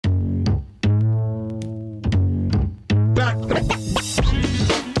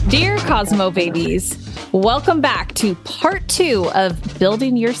Dear Cosmo Babies, welcome back to part 2 of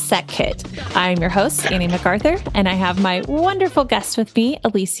Building Your Set Kit. I'm your host, Annie MacArthur, and I have my wonderful guest with me,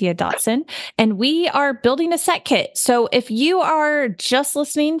 Alyssia Dotson, and we are building a set kit. So if you are just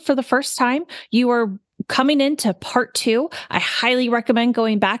listening for the first time, you are coming into part 2. I highly recommend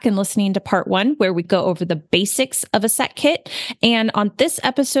going back and listening to part 1, where we go over the basics of a set kit. And on this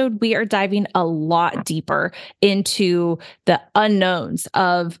episode, we are diving a lot deeper into the unknowns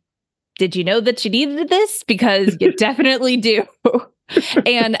of, did you know that you needed this? Because you definitely do.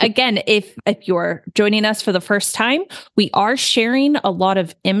 And again, if you're joining us for the first time, we are sharing a lot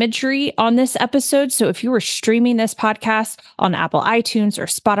of imagery on this episode. So if you were streaming this podcast on Apple iTunes or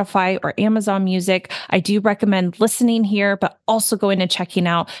Spotify or Amazon Music, I do recommend listening here, but also going and checking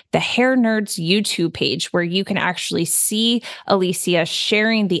out the Hair Nerds YouTube page, where you can actually see Alyssia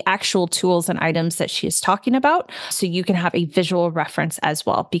sharing the actual tools and items that she is talking about. So you can have a visual reference as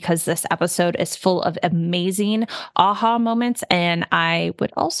well, because this episode is full of amazing aha moments. And I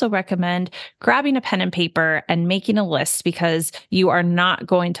would also recommend grabbing a pen and paper and making a list, because you are not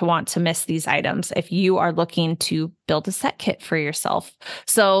going to want to miss these items if you are looking to build a set kit for yourself.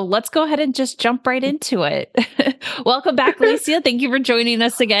 So let's go ahead and just jump right into it. Welcome back, Alyssia. Thank you for joining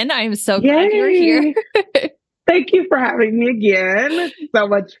us again. I am so glad you're here. Thank you for having me again. So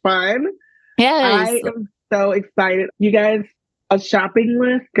much fun. Yes. I am so excited. You guys, a shopping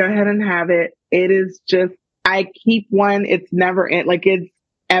list, go ahead and have it. It is just, I keep one. It's never like it's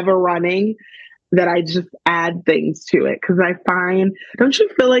ever running, that I just add things to it. Cause I find, don't you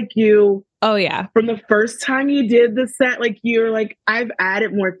feel like you, oh yeah, from the first time you did the set, like you're like, I've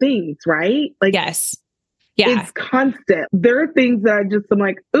added more things, right? Like, yes. Yeah. It's constant. There are things that I'm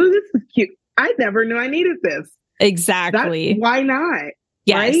like, oh, this is cute. I never knew I needed this. Exactly. Why not?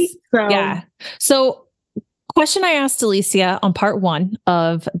 Yes. Right? So, yeah. So, question I asked Alyssia on part 1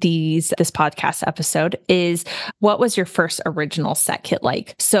 of this podcast episode is, what was your first original set kit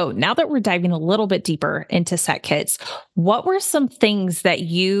like? So now that we're diving a little bit deeper into set kits, what were some things that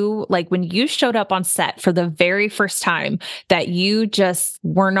you, like when you showed up on set for the very first time, that you just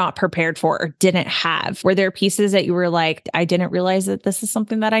were not prepared for or didn't have? Were there pieces that you were like, I didn't realize that this is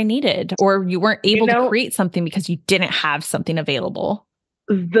something that I needed, or you weren't able to create something because you didn't have something available?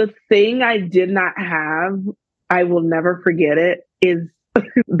 The thing I did not have, I will never forget it, is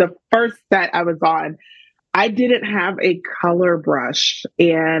the first set I was on. I didn't have a color brush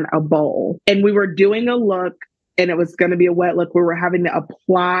and a bowl. And we were doing a look, and it was going to be a wet look. We were having to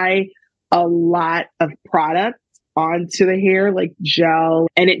apply a lot of product onto the hair, like gel,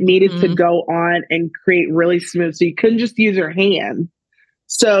 and it needed to go on and create really smooth. So you couldn't just use your hand.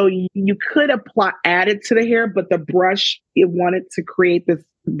 So you could add it to the hair, but the brush, it wanted to create this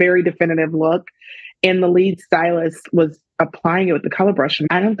very definitive look. And the lead stylist was applying it with the color brush. And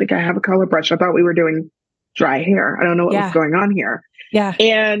I don't think I have a color brush. I thought we were doing dry hair. I don't know what was going on here. Yeah.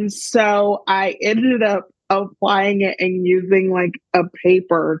 And so I ended up applying it and using like a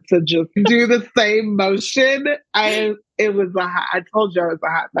paper to just do the same motion. I told you I was a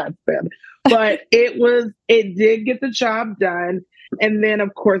hot mess then, but it did get the job done. And then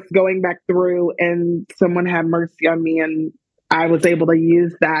of course, going back through, and someone had mercy on me, and I was able to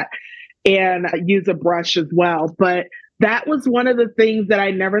use that and use a brush as well. But that was one of the things that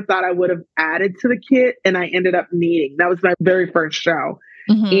I never thought I would have added to the kit, and I ended up needing. That was my very first show.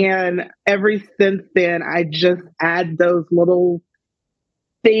 And ever since then, I just add those little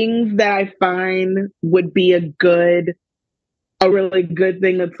things that I find would be a really good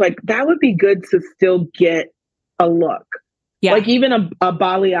thing. That's like, that would be good to still get a look. Yeah. Like even a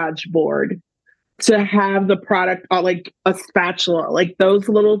balayage board, to have the product, like a spatula, like those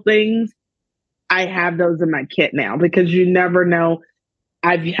little things. I have those in my kit now, because you never know.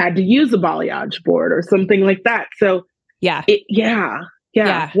 I've had to use a balayage board or something like that. So yeah.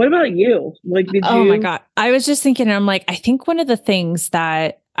 What about you? Like, did you? Oh my God. I was just thinking, and I'm like, I think one of the things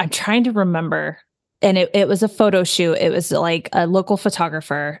that I'm trying to remember, and it was a photo shoot. It was like a local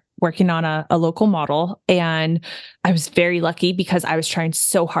photographer working on a local model. And I was very lucky, because I was trying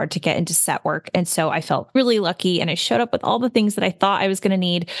so hard to get into set work. And so I felt really lucky, and I showed up with all the things that I thought I was going to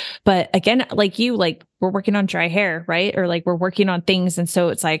need. But again, like you, like we're working on dry hair, right? Or like we're working on things. And so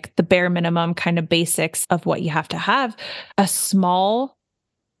it's like the bare minimum kind of basics of what you have to have. A small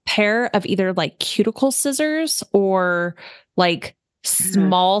pair of either like cuticle scissors or like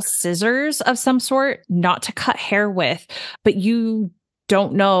small scissors of some sort, not to cut hair with, but you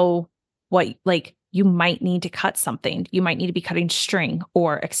don't know what, like, you might need to cut something. You might need to be cutting string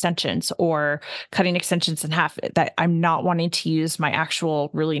or extensions, or cutting extensions in half that I'm not wanting to use my actual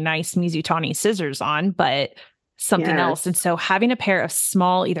really nice Mizutani scissors on, but something else. And so having a pair of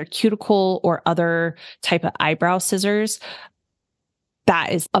small, either cuticle or other type of eyebrow scissors,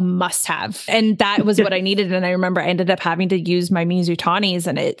 that is a must have. And that was what I needed. And I remember I ended up having to use my Mizutanis,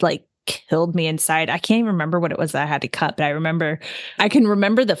 and it like killed me inside. I can't even remember what it was that I had to cut, but I can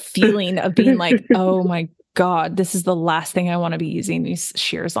remember the feeling of being like, oh my God, this is the last thing I want to be using these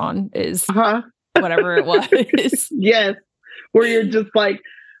shears on is whatever it was. Yes. Where you're just like,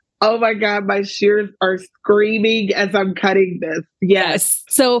 oh my God, my shears are screaming as I'm cutting this. Yes.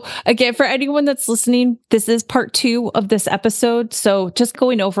 So again, for anyone that's listening, this is part 2 of this episode. So just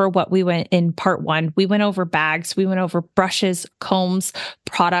going over what we went in part 1, we went over bags, we went over brushes, combs,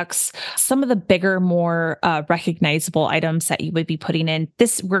 products, some of the bigger, more recognizable items that you would be putting in.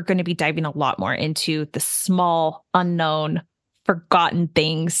 We're going to be diving a lot more into the small, unknown, forgotten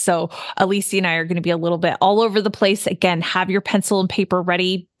things. So Alyssia and I are going to be a little bit all over the place. Again, have your pencil and paper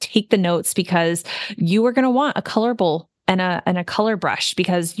ready, take the notes, because you are going to want a color bowl and a color brush,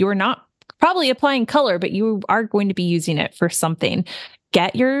 because you're not probably applying color, but you are going to be using it for something.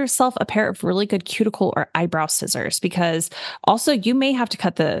 Get yourself a pair of really good cuticle or eyebrow scissors, because also you may have to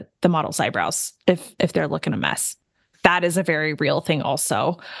cut the model's eyebrows if they're looking a mess. That is a very real thing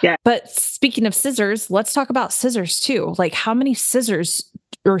also. Yeah. But speaking of scissors, let's talk about scissors too. Like, how many scissors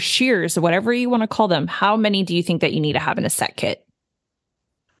or shears, whatever you want to call them, how many do you think that you need to have in a set kit?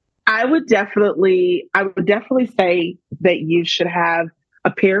 I would definitely say that you should have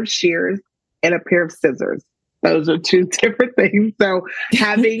a pair of shears and a pair of scissors. Those are 2 different things. So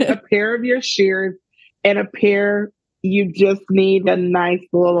having a pair of your shears and a pair, you just need a nice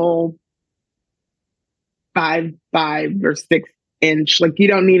little 5 or 6 inch. Like, you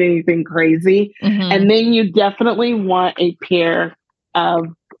don't need anything crazy. Mm-hmm. And then you definitely want a pair of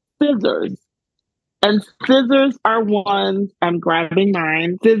scissors. And scissors are ones, I'm grabbing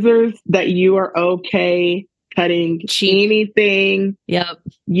mine, scissors that you are okay cutting anything. Yep.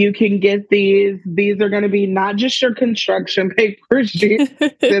 You can get these. These are going to be not just your construction paper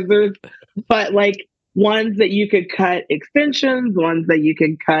scissors, but like ones that you could cut extensions, ones that you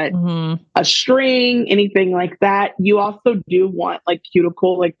can cut a string, anything like that. You also do want like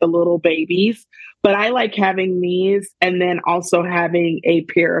cuticle, like the little babies. But I like having these and then also having a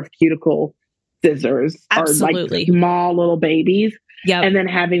pair of cuticle scissors. Absolutely. Or like small little babies. Yeah. And then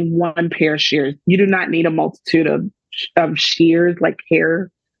having 1 pair of shears. You do not need a multitude of shears, like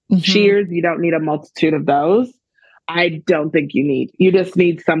hair shears. You don't need a multitude of those. I don't think you just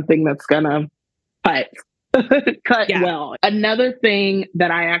need something that's going to cut well. Another thing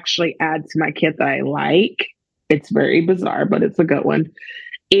that I actually add to my kit that I like, it's very bizarre, but it's a good one,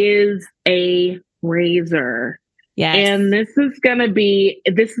 is a razor. Yes. And this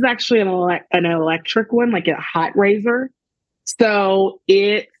is actually an electric one, like a hot razor. So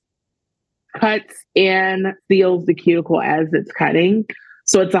it cuts and seals the cuticle as it's cutting.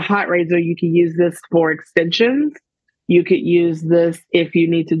 So it's a hot razor. You can use this for extensions. You could use this if you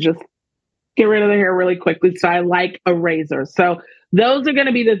need to just get rid of the hair really quickly. So I like a razor. So those are going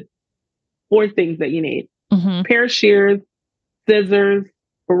to be the 4 things that you need. Pair of shears, scissors,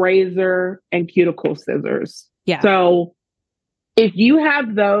 a razor, and cuticle scissors. Yeah. So if you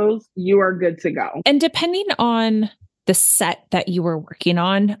have those, you are good to go. And depending on the set that you were working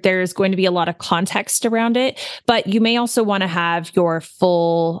on, there's going to be a lot of context around it, but you may also want to have your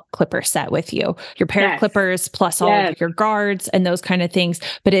full clipper set with you, your pair of clippers plus all of your guards and those kind of things.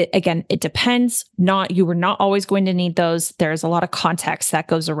 But it depends. You were not always going to need those. There's a lot of context that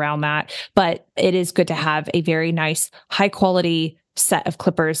goes around that, but it is good to have a very nice, high quality set of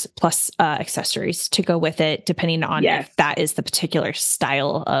clippers plus accessories to go with it, depending on if that is the particular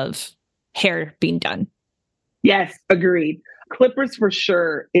style of hair being done. Yes, agreed. Clippers for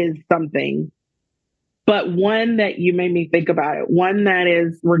sure is something. But one that you made me think about it, one that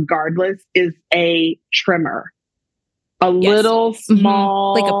is regardless, is a trimmer. A little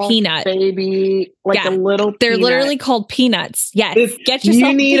small, like a peanut baby, like a little They're peanut. Literally called peanuts. Yes. Get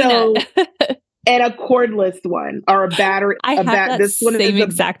yourself a peanut. And a cordless one or a battery. I have that this one same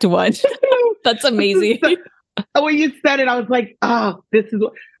exact one. That's amazing. When you said it, I was like, oh, this is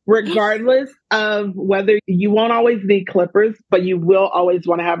regardless of whether you won't always need clippers, but you will always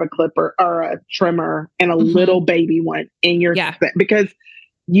want to have a clipper or a trimmer and a little baby one in your set, because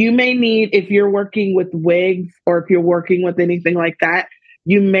you may need, if you're working with wigs or if you're working with anything like that,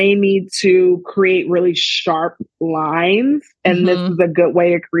 you may need to create really sharp lines. And this is a good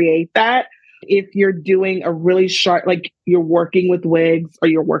way to create that. If you're doing a really sharp, like you're working with wigs or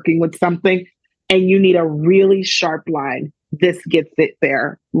you're working with something and you need a really sharp line, this gets it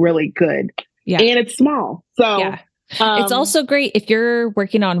there really good. Yeah. And it's small. So it's also great if you're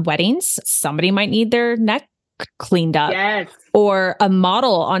working on weddings. Somebody might need their neck cleaned up. Yes. Or a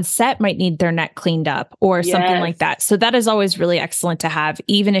model on set might need their neck cleaned up or something like that. So that is always really excellent to have.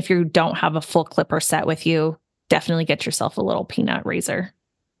 Even if you don't have a full clipper set with you, definitely get yourself a little peanut razor.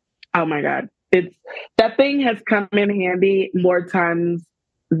 Oh my God. That thing has come in handy more times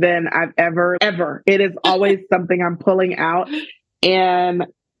than I've ever. It is always something I'm pulling out. And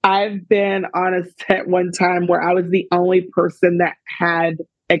I've been on a set one time where I was the only person that had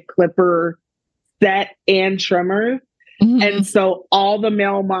a clipper set and trimmers. Mm-hmm. And so all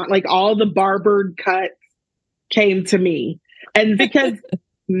the all the barbered cuts came to me. And because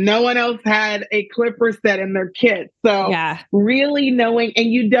no one else had a clipper set in their kit. So really knowing, and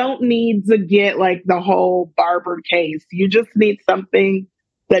you don't need to get like the whole barbered case. You just need something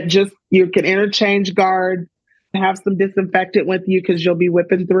that just, you can interchange guards, have some disinfectant with you because you'll be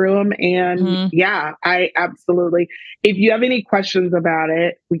whipping through them. And I absolutely, if you have any questions about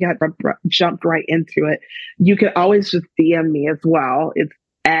it, we got jumped right into it. You can always just DM me as well. It's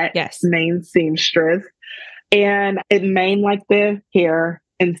at Main Seamstress, and it Main like the hair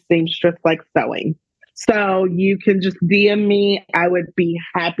and Seamstress like sewing. So you can just DM me. I would be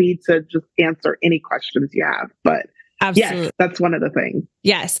happy to just answer any questions you have. But absolutely. Yes, that's one of the things.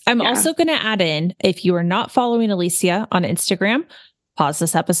 Yes. I'm also going to add in, if you are not following Alyssia on Instagram, pause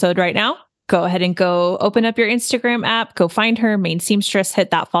this episode right now. Go ahead and go open up your Instagram app, go find her, Main Seamstress,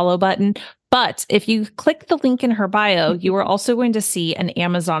 hit that follow button. But if you click the link in her bio, you are also going to see an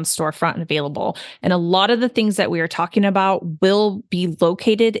Amazon storefront available. And a lot of the things that we are talking about will be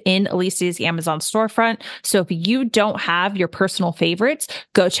located in Alyssia's Amazon storefront. So if you don't have your personal favorites,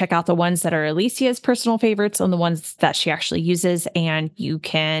 go check out the ones that are Alyssia's personal favorites and the ones that she actually uses, and you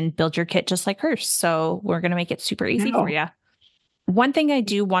can build your kit just like hers. So we're going to make it super easy for you. One thing I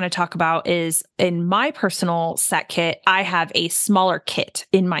do want to talk about is in my personal set kit, I have a smaller kit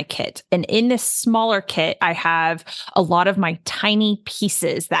in my kit. And in this smaller kit, I have a lot of my tiny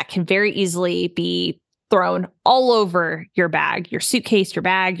pieces that can very easily be thrown all over your bag, your suitcase, your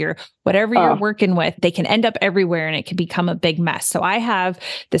bag, your whatever you're working with. They can end up everywhere and it can become a big mess. So I have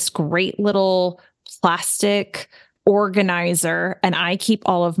this great little plastic organizer, and I keep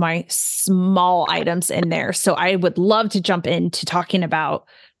all of my small items in there. So I would love to jump into talking about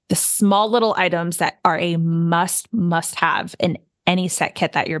the small little items that are a must have in any set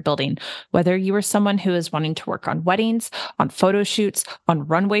kit that you're building, whether you are someone who is wanting to work on weddings, on photo shoots, on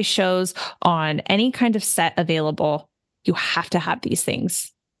runway shows, on any kind of set available. You have to have these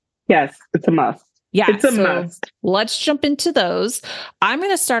things. Yes, it's a must. Yeah, it's a must. Let's jump into those. I'm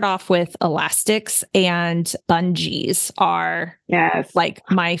going to start off with elastics, and bungees are like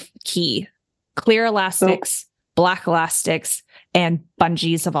my key. Clear elastics, black elastics, and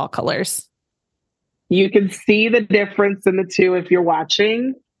bungees of all colors. You can see the difference in the two if you're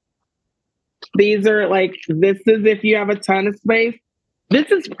watching. These are this is if you have a ton of space. This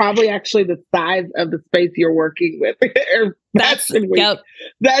is probably actually the size of the space you're working with. That's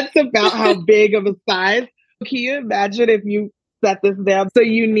about how big of a size. Can you imagine if you set this down? So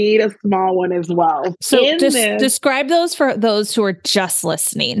you need a small one as well. So describe those for those who are just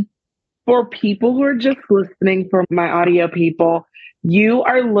listening. For people who are just listening, for my audio people, you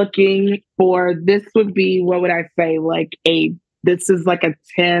are looking for, this would be, what would I say? This is like a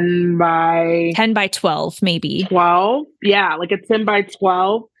 10 by 12, maybe 12. Yeah. Like a 10 by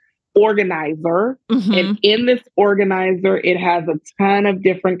 12 organizer. Mm-hmm. And in this organizer, it has a ton of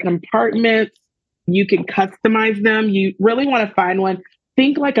different compartments. You can customize them. You really want to find one.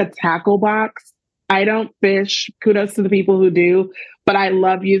 Think like a tackle box. I don't fish. Kudos to the people who do, but I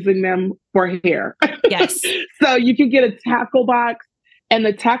love using them for hair. Yes. So you can get a tackle box, and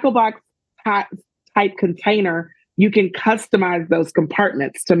the tackle box type container, you can customize those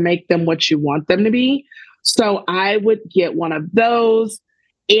compartments to make them what you want them to be. So I would get one of those,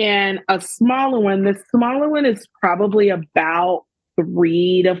 and a smaller one. The smaller one is probably about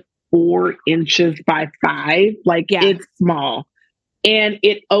 3 to 4 inches by 5. It's small, and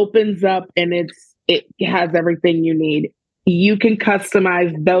it opens up, and it has everything you need. You can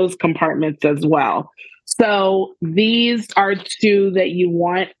customize those compartments as well. So these are 2 that you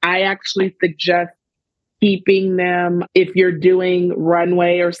want. I actually suggest keeping them, if you're doing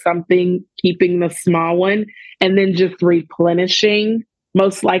runway or something, keeping the small one and then just replenishing.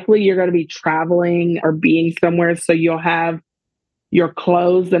 Most likely you're going to be traveling or being somewhere, so you'll have your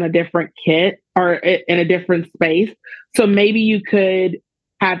clothes in a different kit or in a different space. So maybe you could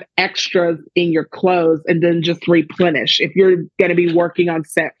have extras in your clothes and then just replenish. If you're going to be working on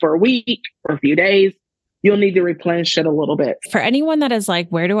set for a week or a few days, you'll need to replenish it a little bit. For anyone that is like,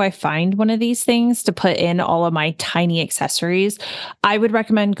 where do I find one of these things to put in all of my tiny accessories? I would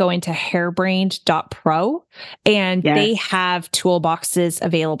recommend going to hairbrained.pro, and they have toolboxes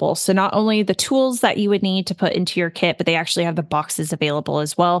available. So not only the tools that you would need to put into your kit, but they actually have the boxes available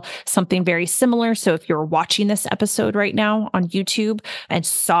as well. Something very similar. So if you're watching this episode right now on YouTube and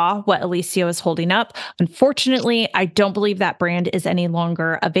saw what Alyssia was holding up, unfortunately, I don't believe that brand is any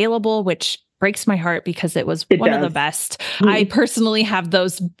longer available, which breaks my heart because it was one of the best. I personally have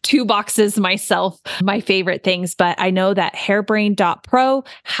those 2 boxes myself, my favorite things, but I know that hairbrain.pro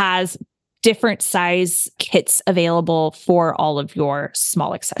has different size kits available for all of your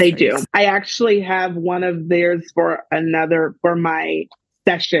small accessories. They do. I actually have one of theirs for my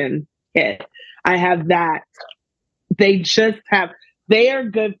session kit. I have that. They are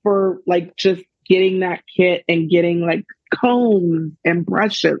good for like just getting that kit and getting like combs and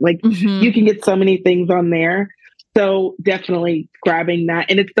brushes. Like you can get so many things on there. So definitely grabbing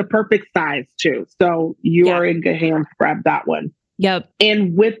that. And it's the perfect size too. So you are in good hands. Grab that one. Yep.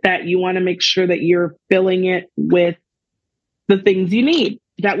 And with that, you want to make sure that you're filling it with the things you need.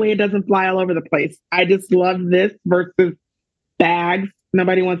 That way it doesn't fly all over the place. I just love this versus bags.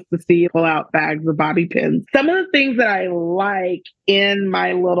 Nobody wants to see you pull out bags of bobby pins. Some of the things that I like in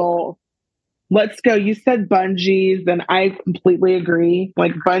my little, let's go, you said bungees, and I completely agree.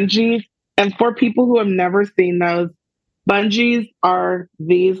 Like bungees, and for people who have never seen those, bungees are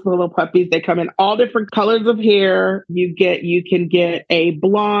these little puppies. They come in all different colors of hair. You can get a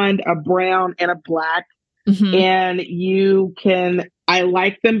blonde, a brown, and a black. And I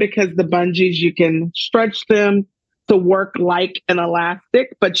like them because the bungees, you can stretch them to work like an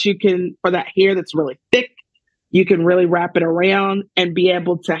elastic, but you can, for that hair that's really thick, you can really wrap it around and be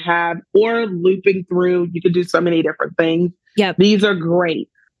able to have, or looping through. You can do so many different things. Yep. These are great,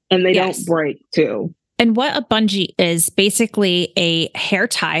 and they don't break too. And what a bungee is basically a hair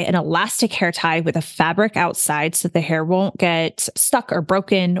tie, an elastic hair tie with a fabric outside so the hair won't get stuck or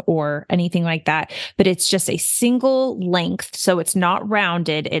broken or anything like that. But it's just a single length. So it's not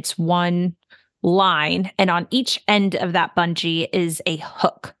rounded. It's one line. And on each end of that bungee is a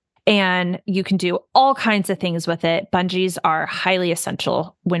hook. And you can do all kinds of things with it. Bungees are highly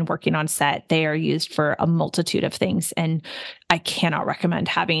essential when working on set. They are used for a multitude of things. And I cannot recommend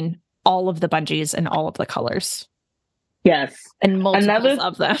having all of the bungees in all of the colors. Yes. And multiples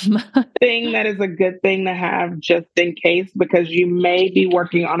of them. Thing that is a good thing to have just in case, because you may be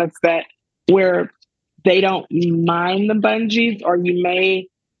working on a set where they don't mind the bungees, or you may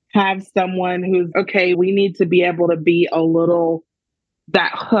have someone who's, okay, we need to be able to be a little,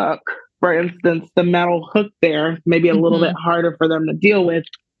 that hook, for instance, the metal hook there, maybe a little bit harder for them to deal with.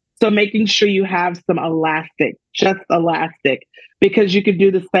 So making sure you have some elastic, just elastic, because you can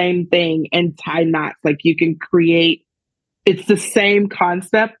do the same thing and tie knots. Like you can create, it's the same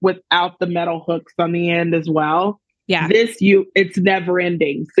concept without the metal hooks on the end as well. Yeah. It's never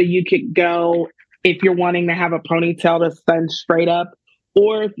ending. So you could go, if you're wanting to have a ponytail to send straight up,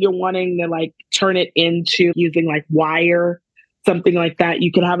 or if you're wanting to like turn it into using like wire, something like that,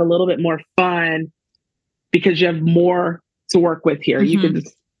 you can have a little bit more fun because you have more to work with here. You can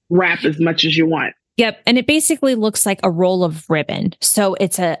just wrap as much as you want. Yep. And it basically looks like a roll of ribbon. So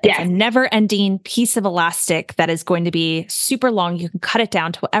it's a never ending piece of elastic that is going to be super long. You can cut it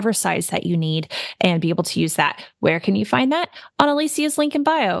down to whatever size that you need and be able to use that. Where can you find that? On Alyssia's link in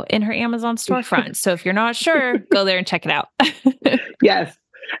bio in her Amazon storefront. So if you're not sure, go there and check it out. Yes.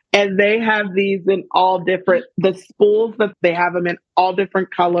 And they have these in all different, the spools, that they have them in all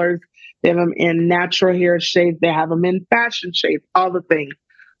different colors. They have them in natural hair shades. They have them in fashion shades, all the things.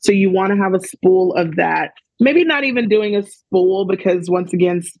 So you want to have a spool of that. Maybe not even doing a spool because, once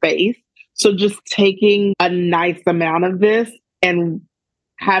again, space. So just taking a nice amount of this and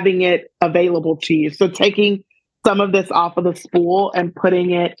having it available to you. So taking some of this off of the spool and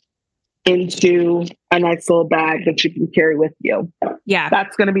putting it into a nice little bag that you can carry with you. Yeah.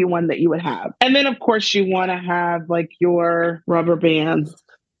 That's going to be one that you would have. And then, of course, you want to have like your rubber bands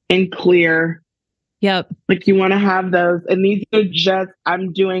in clear. Yep. Like you want to have those. And these are just,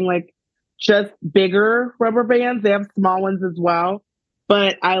 I'm doing like just bigger rubber bands. They have small ones as well.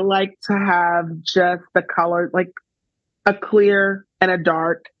 But I like to have just the color, like a clear and a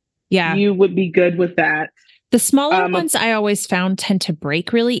dark. Yeah. You would be good with that. The smaller ones I always found tend to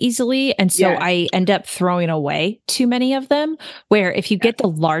break really easily. And so I end up throwing away too many of them, where if you get the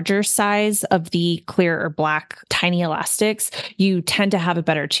larger size of the clear or black tiny elastics, you tend to have a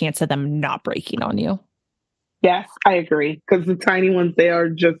better chance of them not breaking on you. Yes, I agree. Because the tiny ones, they are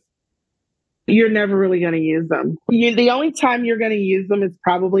just you're never really going to use them. The only time you're going to use them is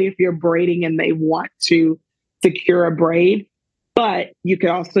probably if you're braiding and they want to secure a braid. But you could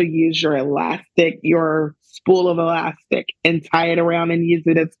also use your elastic, your spool of elastic, and tie it around and use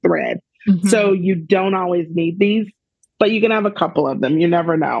it as thread. Mm-hmm. So you don't always need these, but you can have a couple of them. You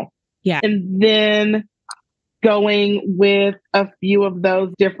never know. Yeah. And then going with a few of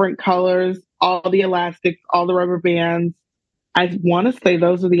those different colors, all the elastics, all the rubber bands. I want to say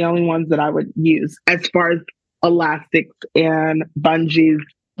those are the only ones that I would use as far as elastics and bungees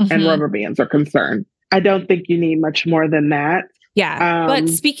and rubber bands are concerned. I don't think you need much more than that. Yeah. But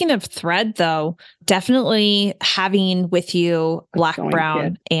speaking of thread, though, definitely having with you black,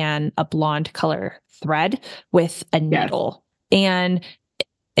 brown, and a blonde color thread with a needle. And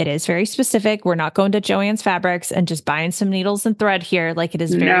it is very specific. We're not going to Joann's Fabrics and just buying some needles and thread here. Like, it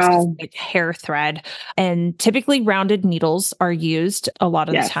is very specific hair thread. And typically rounded needles are used a lot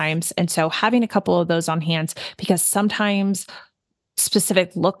of the times. And so having a couple of those on hands, because sometimes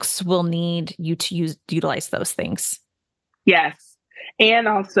specific looks will need you to utilize those things. Yes. And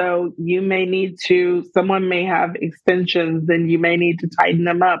also you may need to, someone may have extensions and you may need to tighten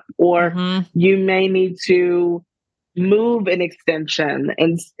them up, or you may need to move an extension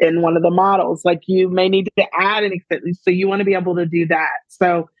in one of the models. Like, you may need to add an extension. So you want to be able to do that.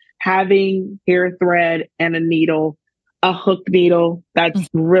 So having hair thread and a needle, a hook needle, that's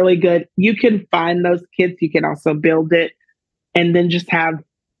really good. You can find those kits. You can also build it and then just have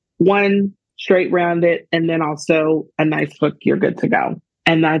one straight rounded and then also a nice hook. You're good to go.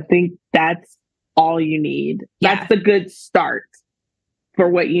 And I think that's all you need. Yeah. That's a good start for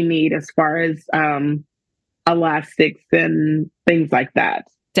what you need as far as elastics and things like that.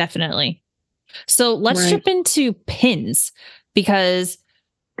 Definitely. So let's jump into pins, because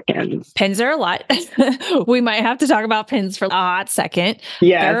pins are a lot. We might have to talk about pins for a hot second.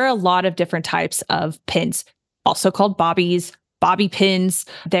 Yeah. There are a lot of different types of pins, also called bobbies, bobby pins.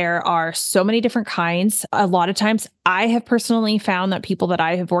 There are so many different kinds. A lot of times I have personally found that people that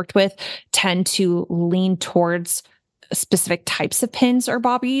I have worked with tend to lean towards specific types of pins or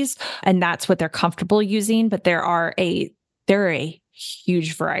bobbies, and that's what they're comfortable using. But there are a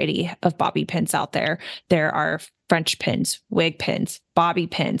huge variety of bobby pins out there. There are French pins, wig pins, bobby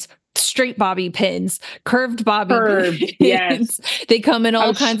pins, straight bobby pins, curved bobby pins. Yes. They come in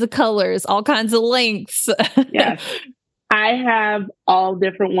all kinds of colors, all kinds of lengths. Yes. I have all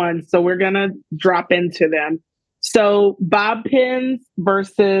different ones, so we're going to drop into them. So bob pins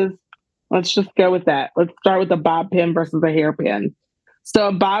versus, let's just go with that. Let's start with a bob pin versus a hairpin. So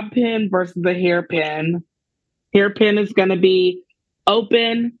a bob pin versus a hairpin. Hairpin is going to be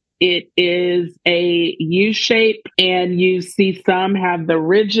open. It is a U shape, and you see some have the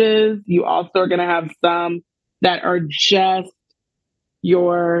ridges. You also are going to have some that are just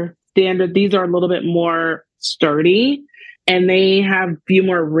your standard. These are a little bit more sturdy, and they have a few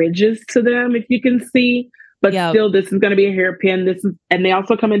more ridges to them, if you can see. But still, this is going to be a hairpin. And they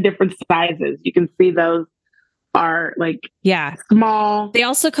also come in different sizes. You can see those are like small. They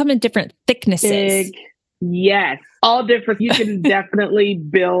also come in different thicknesses. Big. Yes, all different. You can definitely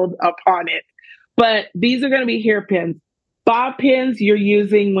build upon it. But these are going to be hairpins. Bob pins you're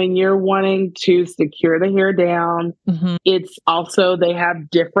using when you're wanting to secure the hair down. It's also, they have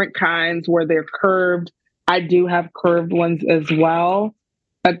different kinds where they're curved. I do have curved ones as well.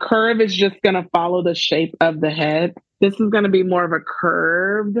 A curve is just going to follow the shape of the head. This is going to be more of a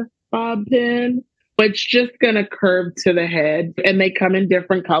curved bob pin, but it's just going to curve to the head. And they come in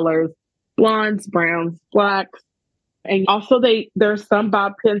different colors, blondes, browns, blacks. And also there's some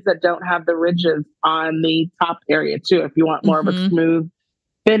bob pins that don't have the ridges on the top area too, if you want more of a smooth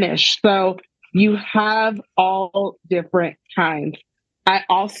finish. So you have all different kinds. I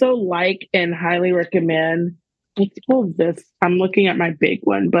also like and highly recommend, let's pull this. I'm looking at my big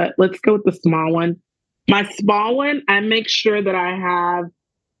one, but let's go with the small one. My small one, I make sure that I have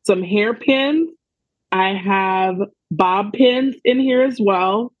some hairpins. I have bob pins in here as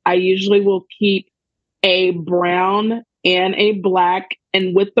well. I usually will keep a brown and a black.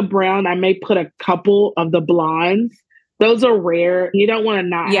 And with the brown, I may put a couple of the blondes. Those are rare. You don't want to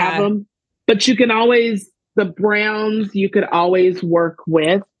not have them. But you can always, the browns, you could always work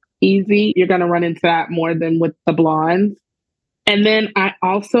with easy. You're going to run into that more than with the blondes. And then I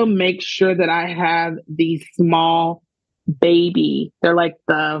also make sure that I have these small baby. They're like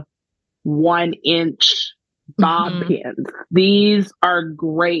the 1-inch bob pins. These are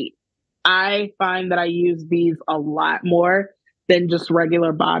great. I find that I use these a lot more than just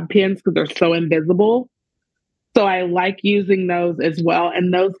regular bob pins because they're so invisible. So I like using those as well.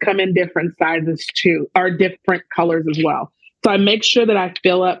 And those come in different sizes too, or different colors as well. So I make sure that I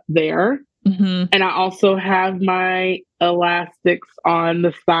fill up there. Mm-hmm. And I also have my elastics on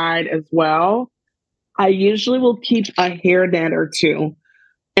the side as well. I usually will keep a hairnet or two.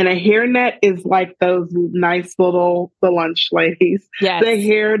 And a hairnet is like those nice little, the lunch ladies, Yes. the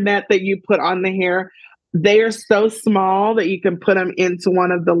hairnet that you put on the hair. They are so small that you can put them into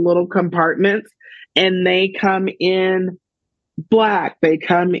one of the little compartments, and they come in black, they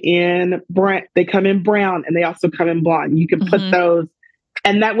come in brown, and they also come in blonde. You can put those,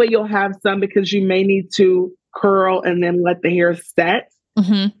 and that way you'll have some because you may need to curl and then let the hair set,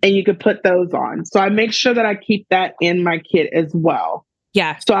 and you can put those on. So I make sure that I keep that in my kit as well.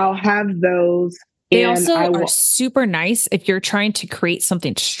 Yeah. So I'll have those. They also are super nice if you're trying to create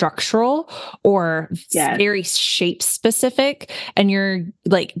something structural or very shape specific, and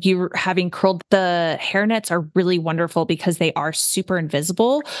you're having curled. The hairnets are really wonderful because they are super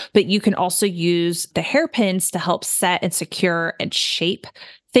invisible, but you can also use the hairpins to help set and secure and shape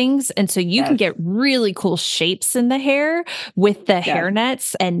things. And so you can get really cool shapes in the hair with the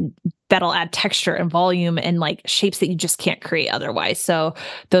hairnets, and that'll add texture and volume and like shapes that you just can't create otherwise. So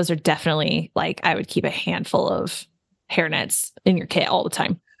those are definitely I would keep a handful of hairnets in your kit all the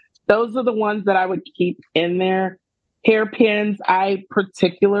time. Those are the ones that I would keep in there. Hairpins, I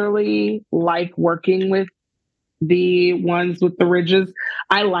particularly like working with the ones with the ridges.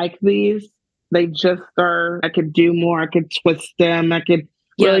 I like these. They just are, I could do more. I could twist them. I could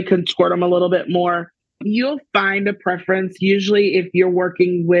really contort them a little bit more. You'll find a preference. Usually if you're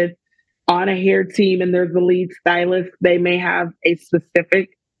working on a hair team and there's a lead stylist, they may have a specific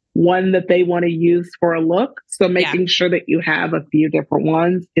one that they want to use for a look. So making sure that you have a few different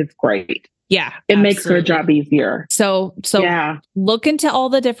ones is great. Yeah. It makes their job easier. So look into all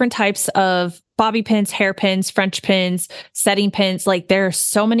the different types of bobby pins, hairpins, French pins, setting pins. There are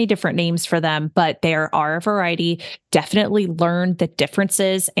so many different names for them, but there are a variety. Definitely learn the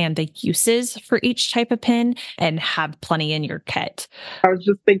differences and the uses for each type of pin and have plenty in your kit. I was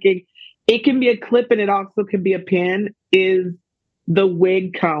just thinking, it can be a clip and it also can be a pin, is the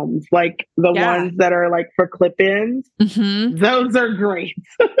wig combs, like the ones that are for clip-ins. Those are great.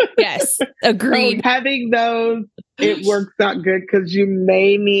 Yes, agreed. So having those, it works out good because you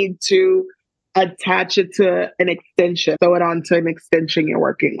may need to attach it to an extension, throw it onto an extension you're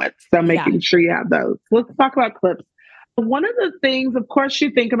working with. So making sure you have those. Let's talk about clips. One of the things, of course,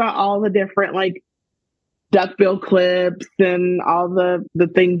 you think about all the different duckbill clips and all the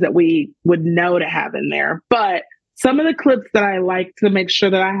things that we would know to have in there. But some of the clips that I like to make sure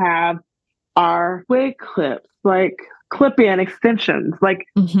that I have are wig clips, clip-in extensions,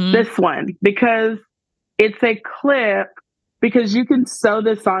 this one, because it's a clip, because you can sew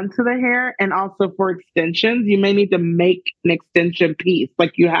this onto the hair. And also for extensions, you may need to make an extension piece.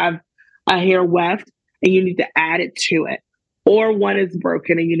 You have a hair weft and you need to add it to it. Or one is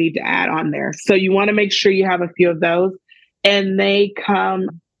broken and you need to add on there. So you want to make sure you have a few of those. And they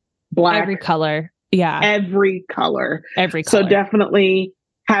come black. Every color. Yeah. Every color. Every color. So definitely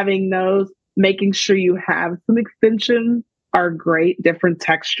having those, making sure you have some extensions are great. Different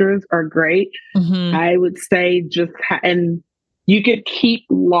textures are great. I would say and you could keep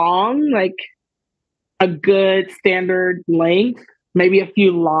long, a good standard length, maybe a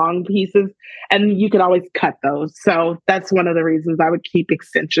few long pieces, and you could always cut those. So that's one of the reasons I would keep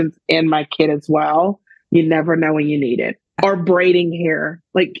extensions in my kit as well. You never know when you need it. Or braiding hair,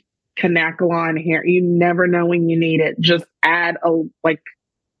 Canacolon hair. You never know when you need it. Just add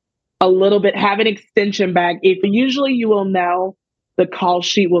a little bit, have an extension bag. Usually you will know the call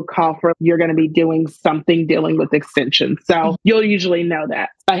sheet will call for you're going to be doing something dealing with extensions. So you'll usually know that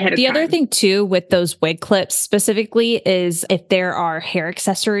ahead of time. The other thing too with those wig clips specifically is if there are hair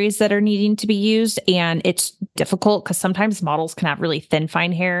accessories that are needing to be used, and it's difficult because sometimes models can have really thin,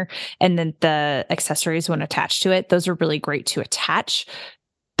 fine hair, and then the accessories won't attach to it. Those are really great to attach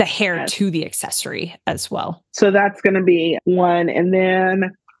the hair to the accessory as well. So that's going to be one. And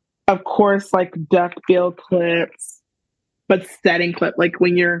then of course, duckbill clips, but setting clip,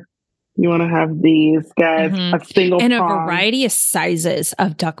 when you want to have these guys, a single and prong. A variety of sizes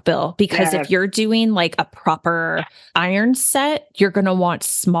of duckbill, because if you're doing a proper iron set, you're going to want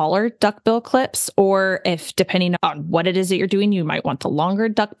smaller duckbill clips, or if depending on what it is that you're doing, you might want the longer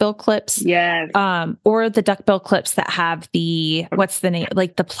duckbill clips. Yes. Or the duckbill clips that have the, what's the name?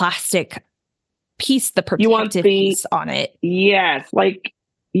 The plastic piece, the protective piece on it. Yes.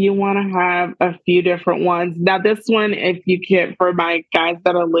 You want to have a few different ones. Now, this one, if you can, for my guys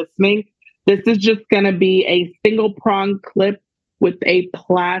that are listening, this is just going to be a single prong clip with a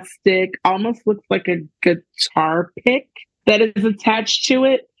plastic, almost looks like a guitar pick that is attached to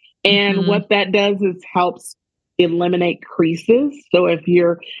it. And what that does is helps eliminate creases. So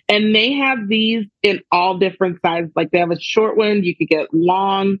and they have these in all different sizes. Like they have a short one, you could get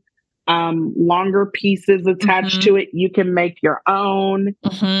longer pieces attached to it. You can make your own.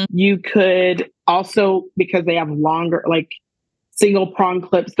 You could also, because they have longer, like single prong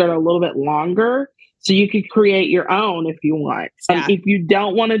clips that are a little bit longer. So you could create your own if you want. If you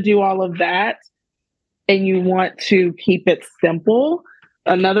don't want to do all of that and you want to keep it simple,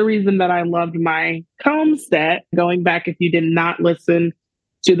 another reason that I loved my comb set, going back, if you did not listen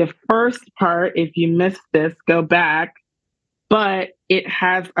to the first part, if you missed this, go back. But it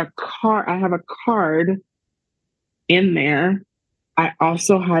has a card. I have a card in there. I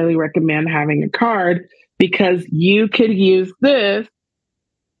also highly recommend having a card because you could use this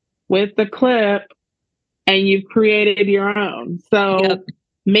with the clip and you've created your own. So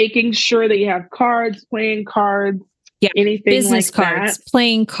making sure that you have cards, playing cards, anything business like cards, that.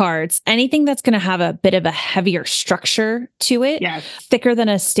 playing cards, anything that's going to have a bit of a heavier structure to it, thicker than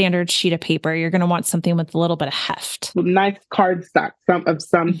a standard sheet of paper. You're going to want something with a little bit of heft. Nice card stock,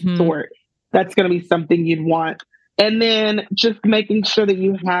 some sort. That's going to be something you'd want. And then just making sure that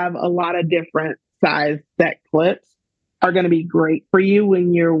you have a lot of different size set clips are going to be great for you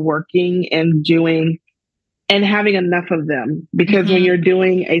when you're working and doing and having enough of them. Because when you're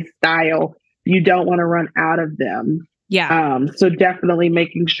doing a style, you don't want to run out of them. So definitely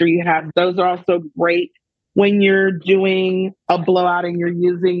making sure you have those are also great when you're doing a blowout and you're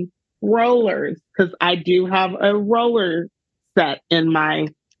using rollers, because I do have a roller set in my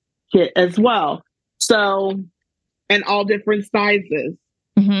kit as well. So, and all different sizes.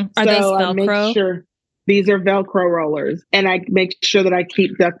 Are those Velcro? I make sure these are Velcro rollers, and I make sure that I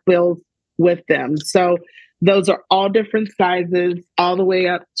keep duckbills with them. So those are all different sizes, all the way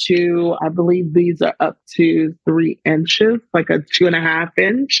up to, I believe these are up to 3 inches, like a 2.5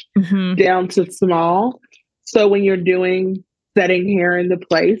 inch, down to small. So when you're doing setting hair into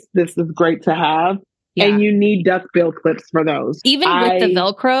place, this is great to have. And you need duckbill clips for those. Even with the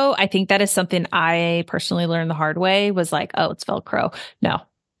Velcro, I think that is something I personally learned the hard way, was like, oh, it's Velcro. No,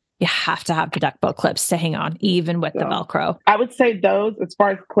 you have to have the duckbill clips to hang on, even with the Velcro. I would say those, as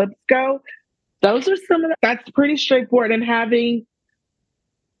far as clips go, those are that's pretty straightforward. And having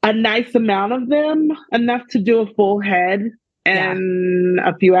a nice amount of them, enough to do a full head and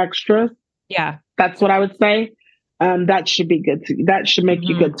a few extras. That's what I would say. That should be good. That should make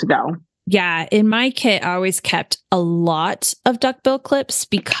you good to go. Yeah. In my kit, I always kept a lot of duckbill clips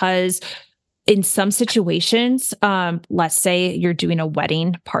because in some situations, let's say you're doing a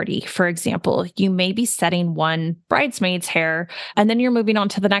wedding party, for example, you may be setting one bridesmaid's hair and then you're moving on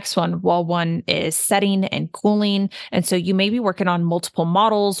to the next one while one is setting and cooling. And so you may be working on multiple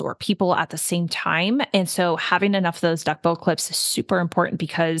models or people at the same time. And so having enough of those duckbill clips is super important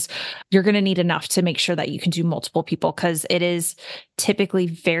because you're going to need enough to make sure that you can do multiple people, because it is typically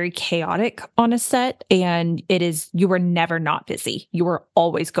very chaotic on a set, and you are never not busy. You are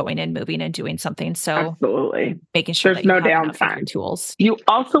always going and moving and doing something. So absolutely making sure there's that you no have downtime tools. You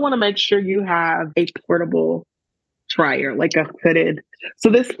also want to make sure you have a portable dryer, like a hooded. So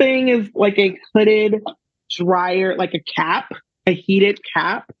this thing is like a hooded dryer, like a cap, a heated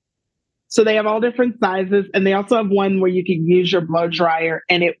cap. So they have all different sizes, and they also have one where you can use your blow dryer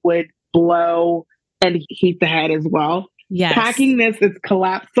and it would blow and heat the head as well. Packing this is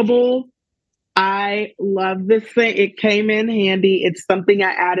collapsible. I love this thing. It came in handy. It's something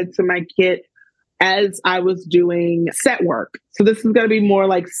I added to my kit as I was doing set work. So this is going to be more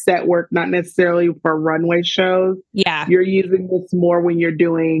like set work, not necessarily for runway shows. You're using this more when you're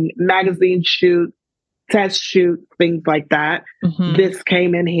doing magazine shoots, test shoots, things like that. This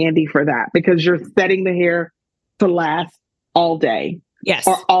came in handy for that because you're setting the hair to last all day.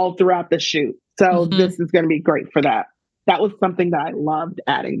 Or all throughout the shoot. So this is going to be great for that. That was something that I loved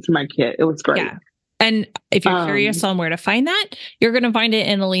adding to my kit. It was great. And if you're curious on where to find that, you're going to find it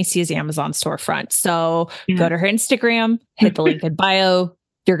in Alyssia's Amazon storefront. So go to her Instagram, hit the link in bio.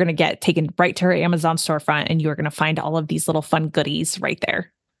 You're going to get taken right to her Amazon storefront, and you're going to find all of these little fun goodies right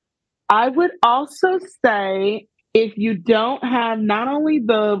there. I would also say, if you don't have not only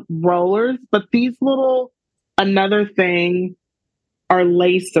the rollers, but these another thing are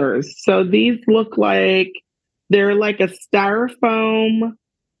lacers. So these look like they're like a styrofoam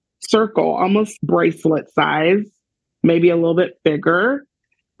circle, almost bracelet size, maybe a little bit bigger,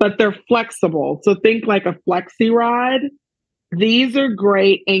 but they're flexible. So think like a flexi rod. These are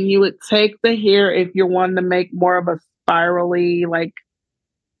great. And you would take the hair if you're wanting to make more of a spirally like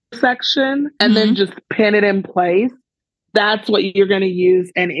section and then just pin it in place. That's what you're going to use.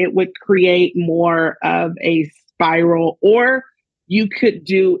 And it would create more of a spiral, or you could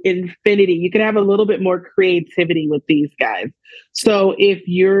do infinity. You could have a little bit more creativity with these guys. So if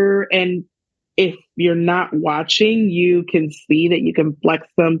you're not watching, you can see that you can flex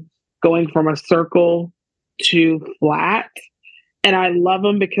them going from a circle to flat. And I love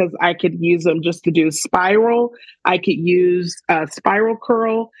them because I could use them just to do spiral. I could use a spiral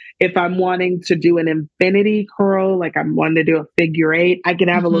curl. If I'm wanting to do an infinity curl, like I'm wanting to do a figure eight, I could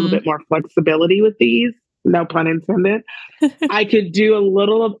have a little bit more flexibility with these. No pun intended. I could do a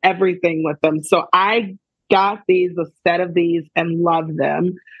little of everything with them. So I got a set of these and love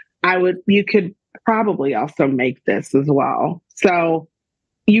them. You could probably also make this as well. So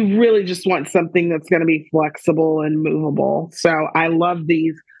you really just want something that's going to be flexible and movable. So I love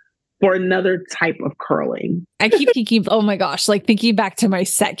these for another type of curling. I keep thinking, oh my gosh, like thinking back to my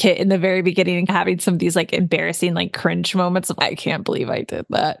set kit in the very beginning and having some of these like embarrassing, like cringe moments of, I can't believe I did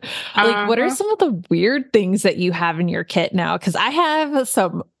that. Like, what are some of the weird things that you have in your kit now? Because I have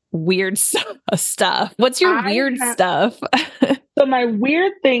some weird stuff. What's your weird stuff? So my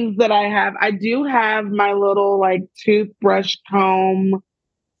weird things that I do have my little like toothbrush comb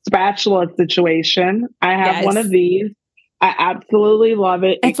spatula situation. I have one of these. I absolutely love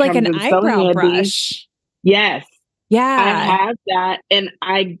it. It's like an eyebrow brush. Yes. Yeah. I have that. And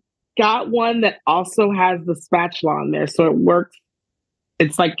I got one that also has the spatula on there. So it works.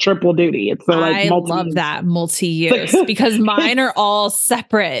 It's like triple duty. It's like I love that multi-use because mine are all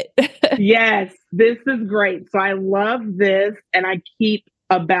separate. Yes. This is great. So I love this. And I keep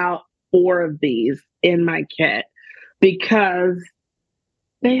about 4 of these in my kit because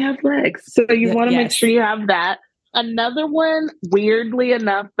they have legs. So you want to make sure you have that. Another one, weirdly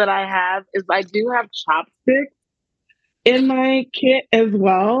enough, that I have is I do have chopsticks in my kit as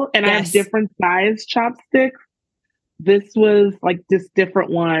well. And I have different size chopsticks. This was like just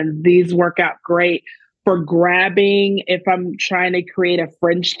different ones. These work out great for grabbing. If I'm trying to create a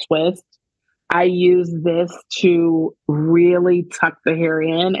French twist, I use this to really tuck the hair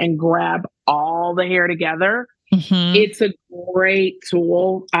in and grab all the hair together. It's a great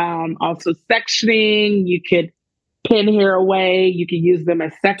tool. Also sectioning, you could pin hair away. You can use them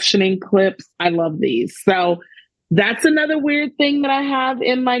as sectioning clips. I love these. So that's another weird thing that I have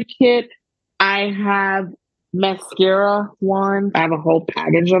in my kit. I have mascara wands. I have a whole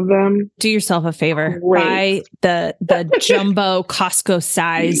package of them. Do yourself a favor. Buy the jumbo Costco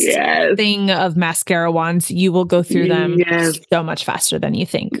size thing of mascara wands. You will go through them so much faster than you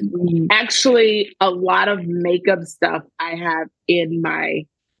think. Actually, a lot of makeup stuff I have in my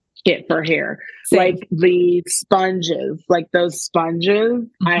kit for hair. Like the sponges, like those sponges.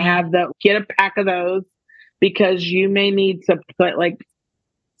 I have get a pack of those because you may need to put like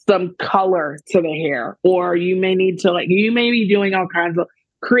some color to the hair, or you may need to you may be doing all kinds of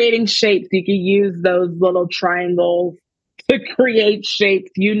creating shapes. You can use those little triangles to create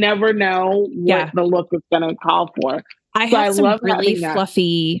shapes. You never know what the look is going to call for. I have some really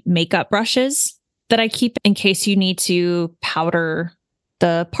fluffy makeup brushes that I keep in case you need to powder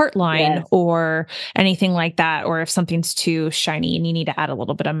the part line or anything like that. Or if something's too shiny and you need to add a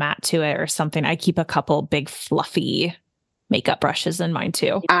little bit of matte to it or something, I keep a couple big fluffy makeup brushes in mine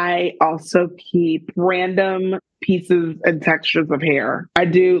too. I also keep random pieces and textures of hair. I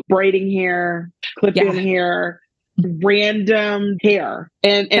do braiding hair, clip-in hair, random hair,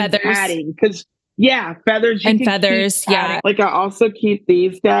 and padding. Because feathers. And feathers, Like I also keep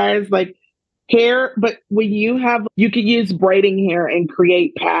these guys, like hair, but when you can use braiding hair and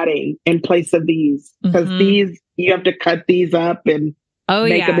create padding in place of these. Because these, you have to cut these up and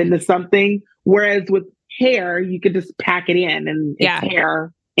make them into something. Whereas with hair, you could just pack it in and it's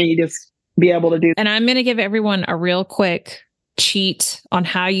hair and you just be able to do. And I'm going to give everyone a real quick cheat on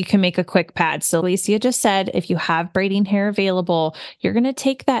how you can make a quick pad. So Alyssia just said, if you have braiding hair available, you're going to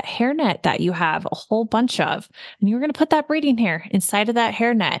take that hairnet that you have a whole bunch of, and you're going to put that braiding hair inside of that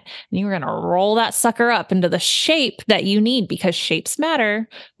hairnet, and you're going to roll that sucker up into the shape that you need, because shapes matter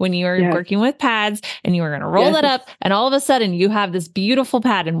when you are working with pads, and you are going to roll that up, and all of a sudden you have this beautiful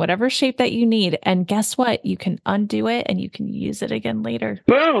pad in whatever shape that you need. And guess what? You can undo it and you can use it again later.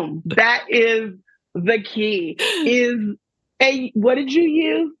 Boom. That is the key. What did you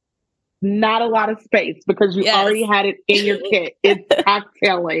use? Not a lot of space, because you already had it in your kit. It's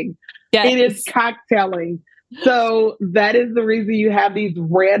cocktailing. It is cocktailing. So that is the reason you have these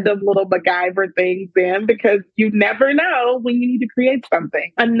random little MacGyver things in, because you never know when you need to create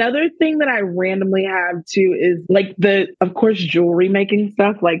something. Another thing that I randomly have too is like of course, jewelry making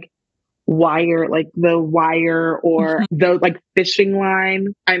stuff, like the wire or the like fishing line.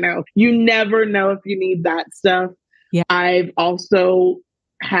 I know you never know if you need that stuff. Yeah. I've also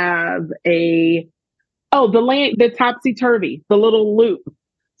have a Oh, the topsy-turvy, the little loop.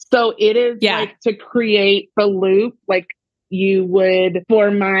 So it is like to create the loop, like you would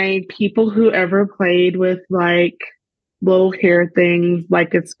for my people who ever played with like little hair things,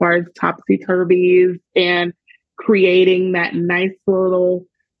 like as far as topsy-turvies and creating that nice little,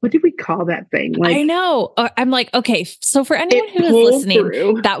 what do we call that thing? Like, I know. I'm like, okay, so for anyone who is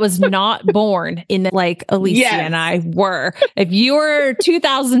listening that was not born in like Alyssia and I were, if you were a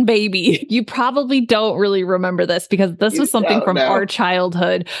 2000 baby, you probably don't really remember this because this was something from our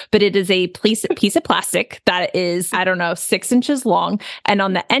childhood, but it is a piece of plastic that is, I don't know, 6 inches long. And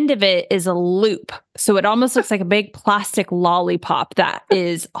on the end of it is a loop. So it almost looks like a big plastic lollipop that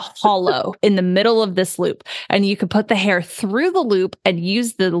is hollow in the middle of this loop. And you could put the hair through the loop and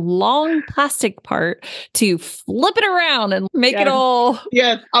use the long plastic part to flip it around and make it all.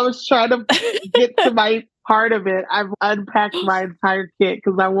 Yes, I was trying to get to my part of it. I've unpacked my entire kit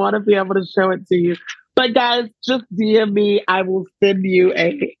because I want to be able to show it to you. But guys, just DM me. I will send you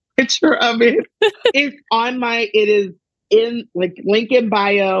a picture of it. It is in like link in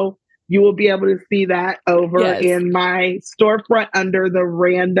bio. You will be able to see that over in my storefront under the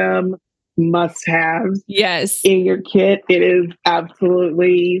random must-haves. Yes. In your kit. It is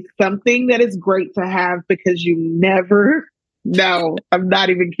absolutely something that is great to have because you never know. I'm not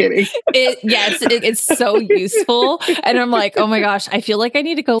even kidding. It's so useful. And I'm like, oh my gosh, I feel like I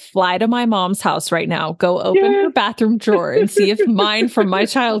need to go fly to my mom's house right now, go open her bathroom drawer and see if mine from my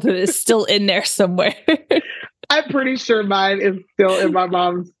childhood is still in there somewhere. I'm pretty sure mine is still in my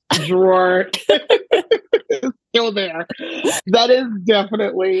mom's drawer. It's still there. That is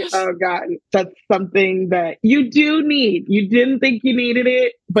definitely, oh God, that's something that you do need. You didn't think you needed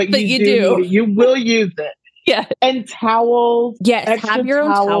it, but you do need it. You will use it. Yeah. And towels. Yes, have your own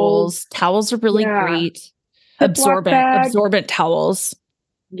towels. Towels are really great. Absorbent towels.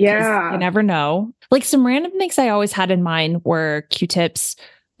 Yeah. You never know. Like some random things I always had in mind were Q-tips,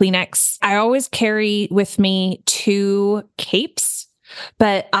 Kleenex. I always carry with me 2 capes.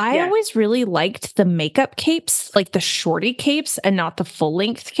 But I always really liked the makeup capes, like the shorty capes and not the full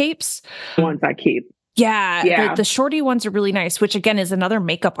length capes. The ones I keep. Yeah. The shorty ones are really nice, which again is another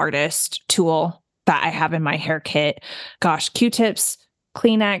makeup artist tool that I have in my hair kit. Gosh, Q-tips,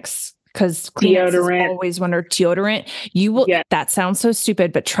 Kleenex, because Kleenex is always under deodorant. You will, that sounds so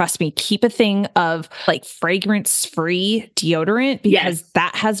stupid, but trust me, keep a thing of like fragrance-free deodorant because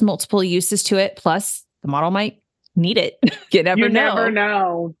that has multiple uses to it. Plus the model might need it. You never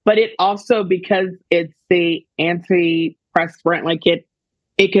know. But it also, because it's the antiperspirant, like it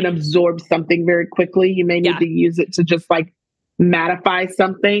can absorb something very quickly. You may need to use it to just like mattify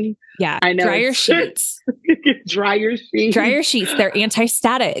something. Yeah. I know. Dry your sheets. Dry your sheets. They're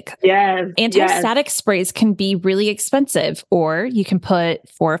anti-static. Yes. Anti-static sprays can be really expensive, or you can put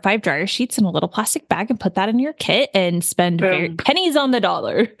 4 or 5 dryer sheets in a little plastic bag and put that in your kit and spend pennies on the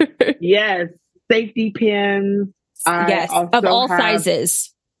dollar. Yes. Safety pins. Of all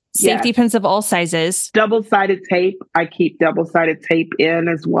sizes. Safety pins of all sizes. Double-sided tape. I keep double-sided tape in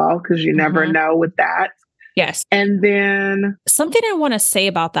as well because you never know with that. Yes. And then something I want to say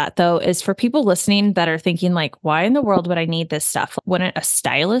about that, though, is for people listening that are thinking like, why in the world would I need this stuff? Wouldn't a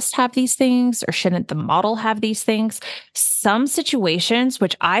stylist have these things, or shouldn't the model have these things? Some situations,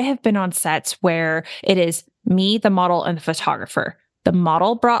 which I have been on sets where it is me, the model, and the photographer. The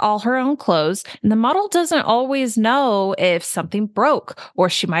model brought all her own clothes, and the model doesn't always know if something broke or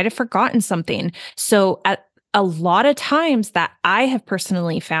she might have forgotten something. So at a lot of times that I have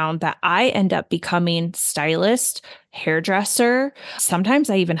personally found that I end up becoming stylist, hairdresser.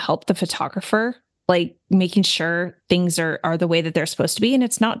 Sometimes I even help the photographer, like making sure things are the way that they're supposed to be. And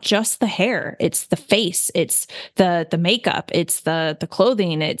it's not just the hair, it's the face, it's the makeup, it's the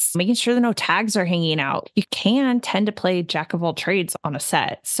clothing, it's making sure that no tags are hanging out. You can tend to play jack of all trades on a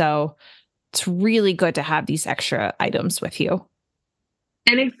set. So it's really good to have these extra items with you.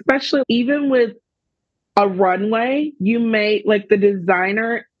 And especially even with a runway, you may, like the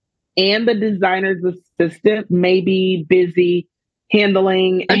designer and the designer's assistant may be busy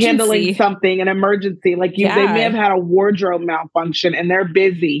handling something, an emergency. Like they may have had a wardrobe malfunction and they're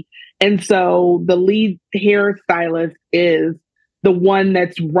busy. And so the lead hairstylist is the one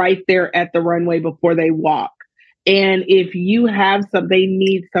that's right there at the runway before they walk. And if you have they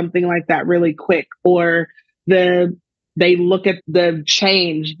need something like that really quick, or they look at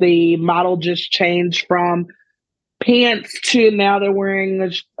the model just changed from pants to now they're wearing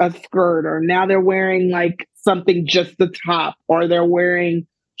a skirt, or now they're wearing like something just the top, or they're wearing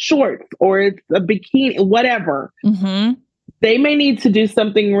shorts, or it's a bikini, whatever. they may need to do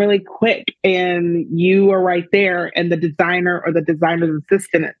something really quick and you are right there and the designer or the designer's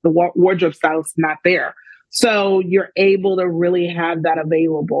assistant, the wardrobe stylist is not there. So you're able to really have that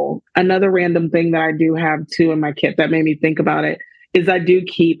available. Another random thing that I do have too in my kit that made me think about it is I do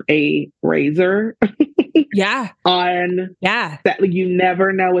keep a razor on that. You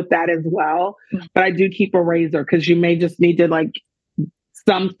never know with that as well. But I do keep a razor because you may just need to like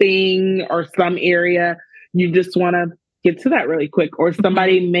something or some area. You just want to get to that really quick, or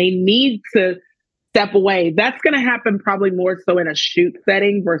somebody may need to step away. That's going to happen probably more so in a shoot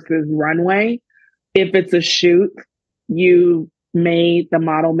setting versus runway. If it's a shoot, the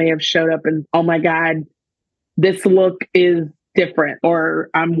model may have showed up and, oh my God, this look is different, or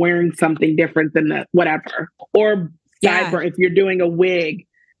I'm wearing something different than that, whatever. Or sideburn, if you're doing a wig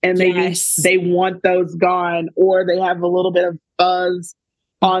and maybe they want those gone, or they have a little bit of fuzz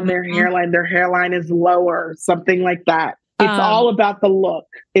on their hairline is lower, something like that. It's all about the look.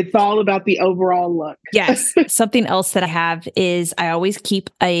 It's all about the overall look. Yes. Something else that I have is I always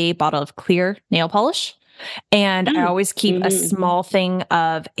keep a bottle of clear nail polish, and I always keep a small thing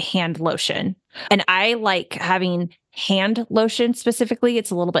of hand lotion. And I like having hand lotion specifically. It's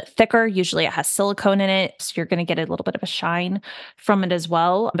a little bit thicker. Usually it has silicone in it, so you're going to get a little bit of a shine from it as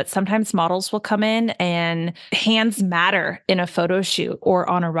well. But sometimes models will come in and hands matter in a photo shoot or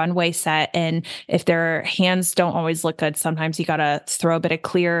on a runway set. And if their hands don't always look good, sometimes you got to throw a bit of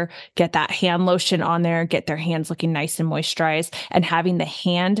clear, get that hand lotion on there, get their hands looking nice and moisturized. And having the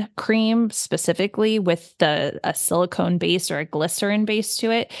hand cream specifically with a silicone base or a glycerin base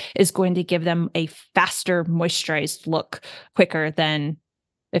to it is going to give them a faster moisturized look quicker than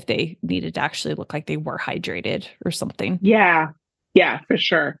if they needed to actually look like they were hydrated or something. Yeah, for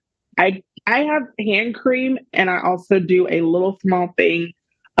sure. I have hand cream, and I also do a little small thing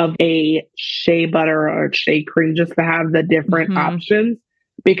of a shea butter or shea cream just to have the different options,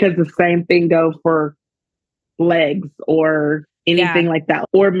 because the same thing goes for legs or anything like that.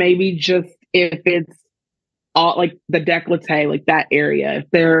 Or maybe just if it's all like the décolleté, like that area, if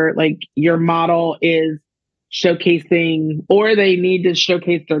they're like your model is showcasing, or they need to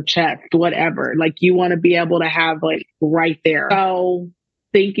showcase their chest, whatever, like you want to be able to have like right there. So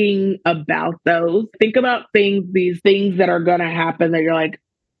thinking about those, think about these things that are going to happen that you're like,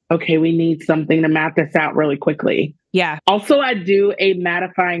 okay, we need something to map this out really quickly. Yeah. Also, I do a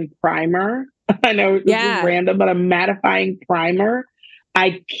mattifying primer. I know this is random, but a mattifying primer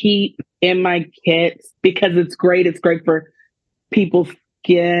I keep in my kits because it's great. It's great for people's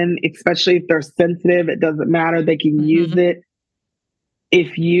skin, especially if they're sensitive. It doesn't matter. They can use it.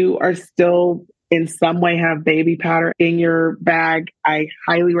 If you are still in some way have baby powder in your bag, I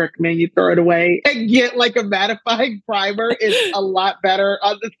highly recommend you throw it away and get like a mattifying primer. It's a lot better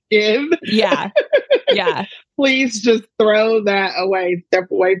on the skin. Yeah. Please just throw that away. Step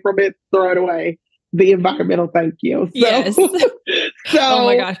away from it. Throw it away. The environmental thank you. Yes. Oh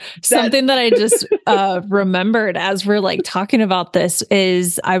my gosh. Something that I just remembered as we're like talking about this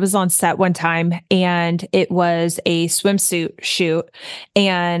is I was on set one time and it was a swimsuit shoot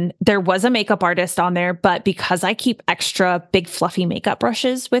and there was a makeup artist on there, but because I keep extra big fluffy makeup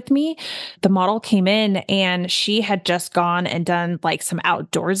brushes with me, the model came in and she had just gone and done like some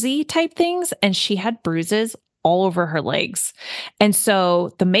outdoorsy type things and she had bruises all over her legs. And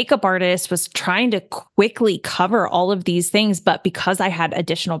so the makeup artist was trying to quickly cover all of these things. But because I had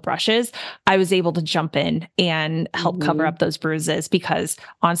additional brushes, I was able to jump in and help cover up those bruises because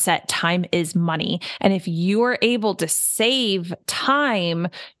on set, time is money. And if you are able to save time,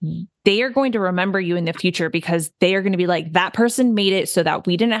 they are going to remember you in the future because they are going to be like, that person made it so that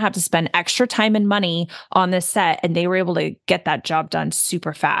we didn't have to spend extra time and money on this set. And they were able to get that job done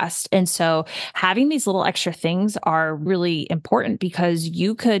super fast. And so having these little extra things are really important because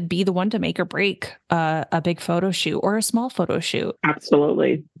you could be the one to make or break a big photo shoot or a small photo shoot.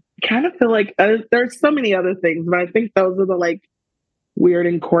 Absolutely. Kind of feel like there's so many other things, but I think those are the like weird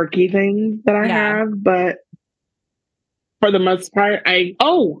and quirky things that I have. But for the most part,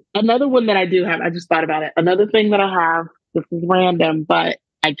 another one that I do have, I just thought about it. Another thing that I have, this is random, but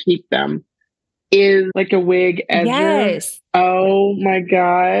I keep them, is like a wig edger. Yes. Oh my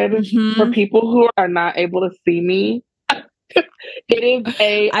God. For people who are not able to see me, it is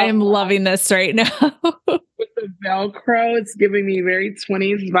I am loving this right now. with the Velcro, it's giving me very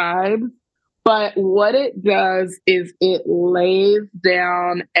 20s vibes. But what it does is it lays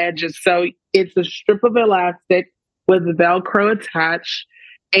down edges. So it's a strip of elastic with Velcro attached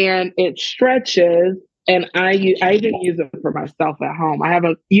and it stretches. And I even use it for myself at home.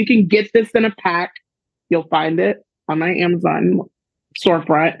 You can get this in a pack. You'll find it on my Amazon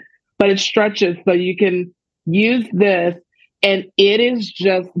storefront, but it stretches so you can use this And it is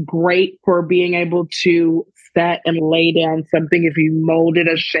just great for being able to set and lay down something if you molded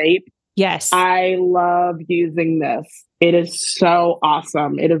a shape. Yes. I love using this. It is so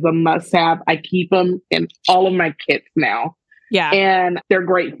awesome. It is a must have. I keep them in all of my kits now. Yeah. And they're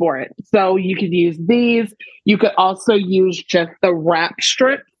great for it. So you could use these. You could also use just the wrap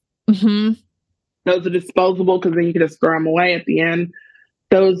strip. Mm-hmm. Those are disposable because then you can just throw them away at the end.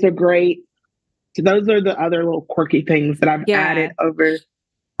 Those are great. So those are the other little quirky things that I've added over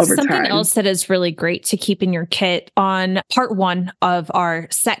Something time. else that is really great to keep in your kit. On part 1 of our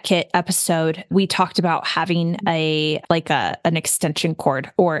set kit episode, we talked about having an extension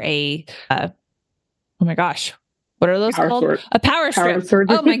cord or oh my gosh, what are those called? Sword. A power strip.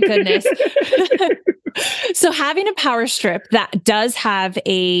 Oh my goodness. So having a power strip that does have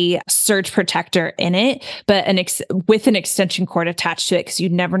a surge protector in it, but with an extension cord attached to it, because you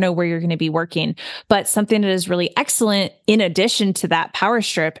never know where you're going to be working. But something that is really excellent in addition to that power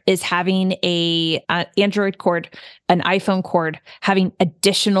strip is having a Android cord, an iPhone cord, having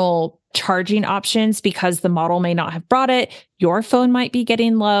additional charging options because the model may not have brought it. Your phone might be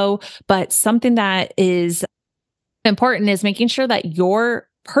getting low, but something that is important is making sure that your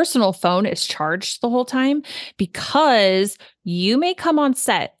personal phone is charged the whole time, because you may come on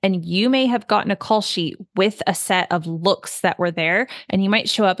set and you may have gotten a call sheet with a set of looks that were there, and you might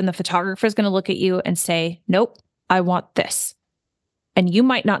show up and the photographer is going to look at you and say, nope, I want this. And you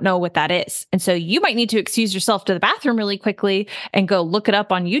might not know what that is. And so you might need to excuse yourself to the bathroom really quickly and go look it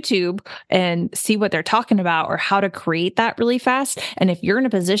up on YouTube and see what they're talking about or how to create that really fast. And if you're in a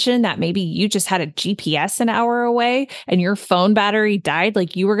position that maybe you just had a GPS an hour away and your phone battery died,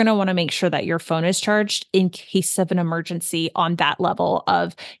 like, you were going to want to make sure that your phone is charged in case of an emergency on that level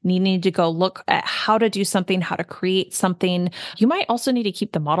of needing to go look at how to do something, how to create something. You might also need to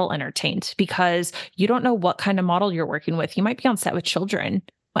keep the model entertained because you don't know what kind of model you're working with. You might be on set with children.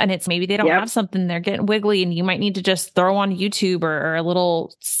 And it's maybe they don't have something, they're getting wiggly, and you might need to just throw on YouTube or a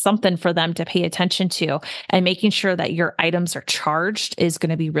little something for them to pay attention to. And making sure that your items are charged is going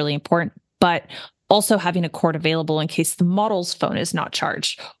to be really important. But also having a cord available in case the model's phone is not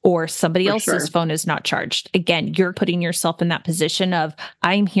charged or somebody else's phone is not charged. Again, you're putting yourself in that position of,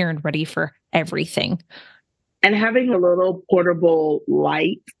 I'm here and ready for everything. And having a little portable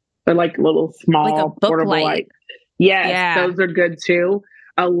light, or like little small like a book portable light. Yes, those are good too.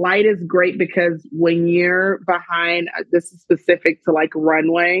 A light is great because when you're behind, this is specific to like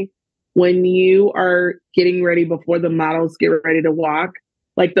runway, when you are getting ready before the models get ready to walk,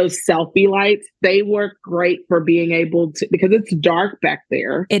 like those selfie lights, they work great for being able to, because it's dark back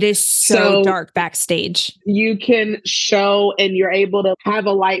there. It is so dark backstage. You can show and you're able to have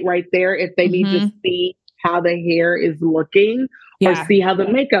a light right there if they need to see how the hair is looking. Or see how the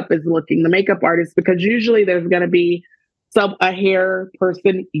makeup is looking, the makeup artist, because usually there's going to be a hair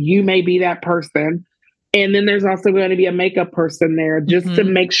person. You may be that person. And then there's also going to be a makeup person there just to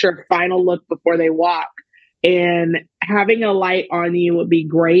make sure final look before they walk. And having a light on you would be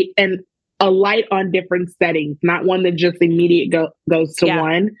great. And a light on different settings, not one that just immediate goes to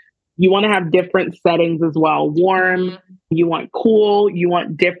one. You want to have different settings as well. Warm, you want cool, you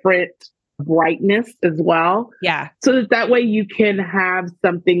want different brightness as well. Yeah. So that way you can have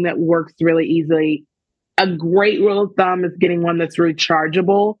something that works really easily. A great rule of thumb is getting one that's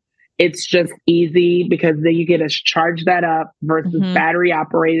rechargeable. It's just easy because then you get to charge that up versus battery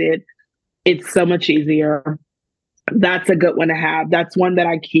operated. It's so much easier. That's a good one to have. That's one that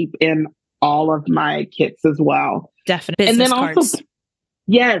I keep in all of my kits as well. Definitely. And then also,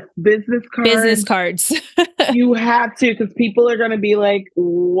 yes, business cards. Business cards. You have to, because people are going to be like,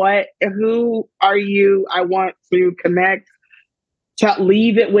 what, who are you? I want to connect. To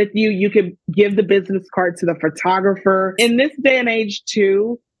leave it with you. You can give the business card to the photographer. In this day and age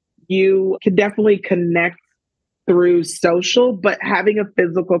too, you can definitely connect through social, but having a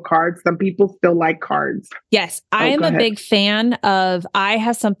physical card, some people still like cards. Yes, I am a big fan of, I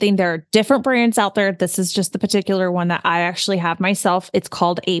have something, there are different brands out there. This is just the particular one that I actually have myself. It's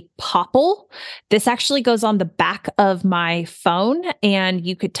called a popple. This actually goes on the back of my phone, and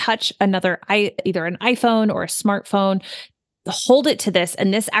you could touch either an iPhone or a smartphone, hold it to this.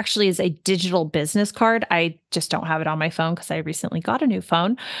 And this actually is a digital business card. I just don't have it on my phone because I recently got a new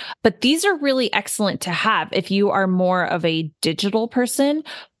phone. But these are really excellent to have if you are more of a digital person.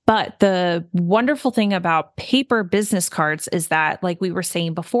 But the wonderful thing about paper business cards is that, like we were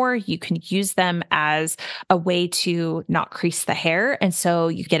saying before, you can use them as a way to not crease the hair. And so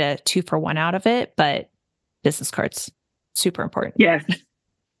you get a 2-for-1 out of it. But business cards, super important. Yes,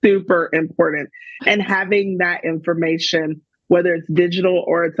 super important. And having that information, whether it's digital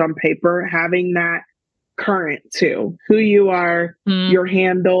or it's on paper, having that current too, who you are, Mm. your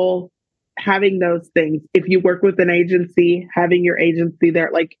handle, having those things. If you work with an agency, having your agency there,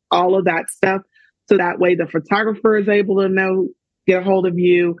 like all of that stuff. So that way the photographer is able to know, get a hold of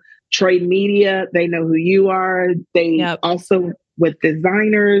you. Trade media, they know who you are. They Yep. also with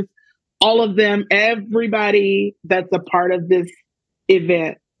designers, all of them, everybody that's a part of this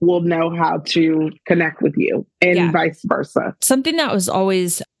event will know how to connect with you and vice versa. Something that was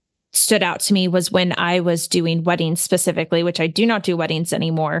always stood out to me was when I was doing weddings specifically, which I do not do weddings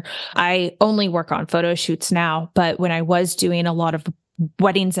anymore. I only work on photo shoots now, but when I was doing a lot of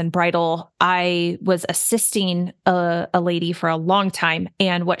weddings and bridal, I was assisting a lady for a long time.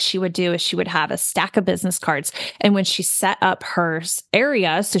 And what she would do is she would have a stack of business cards. And when she set up her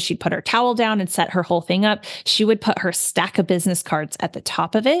area, so she'd put her towel down and set her whole thing up, she would put her stack of business cards at the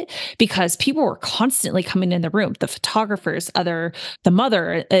top of it because people were constantly coming in the room. The photographers, the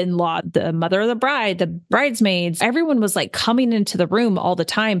mother-in-law, the mother of the bride, the bridesmaids, everyone was like coming into the room all the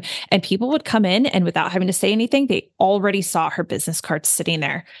time. And people would come in and without having to say anything, they already saw her business cards sitting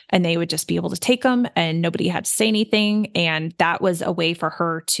there and they would just be able to take them and nobody had to say anything. And that was a way for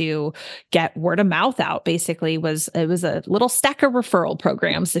her to get word of mouth out. Basically it was a little stack of referral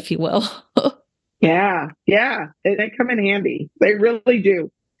programs, if you will. Yeah. They come in handy. They really do.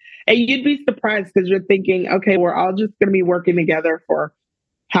 And you'd be surprised because you're thinking, okay, we're all just going to be working together for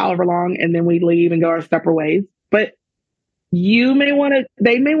however long and then we leave and go our separate ways. But they may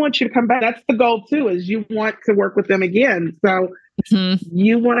want you to come back. That's the goal too, is you want to work with them again. So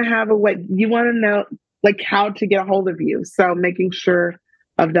you want to have you want to know like how to get a hold of you. So making sure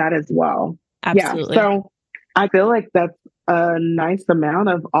of that as well. Absolutely. Yeah. So I feel like that's a nice amount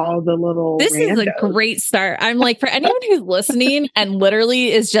of all the little This randos. is a great start. I'm like, for anyone who's listening and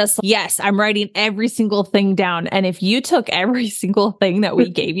literally is just, yes, I'm writing every single thing down. And if you took every single thing that we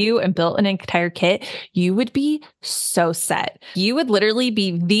gave you and built an entire kit, you would be so set. You would literally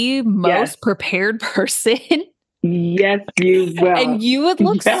be the most prepared person. Yes, you will. And you would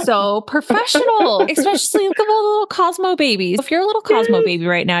look so professional, especially look at all the little Cosmo babies. If you're a little Cosmo baby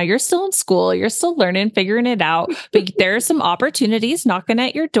right now, you're still in school, you're still learning, figuring it out, but there are some opportunities knocking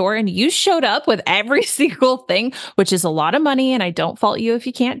at your door and you showed up with every single thing, which is a lot of money. And I don't fault you if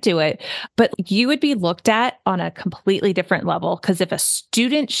you can't do it, but you would be looked at on a completely different level. Because if a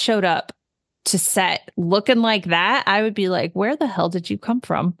student showed up to set looking like that, I would be like, where the hell did you come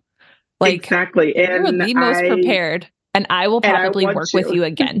from? Like, exactly. And you would be most prepared. And I will probably work with you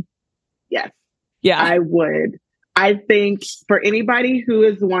again. Yes. Yeah. I would. I think for anybody who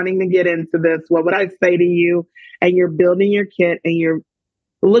is wanting to get into this, what would I say to you? And you're building your kit and you're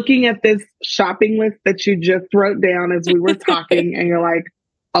looking at this shopping list that you just wrote down as we were talking, and you're like,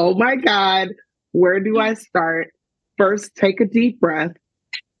 oh my God, where do I start? First, take a deep breath.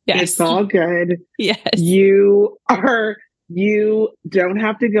 Yes. It's all good. Yes. You don't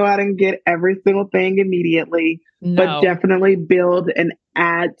have to go out and get every single thing immediately, but No. definitely build and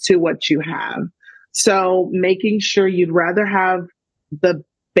add to what you have. So making sure you'd rather have the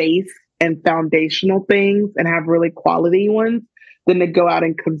base and foundational things and have really quality ones than to go out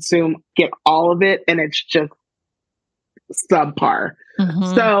and get all of it and it's just subpar.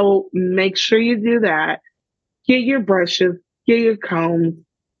 Mm-hmm. So make sure you do that. Get your brushes, get your combs.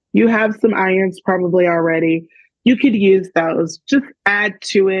 You have some irons probably already. You could use those. Just add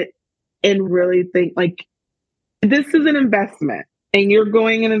to it and really think like this is an investment and you're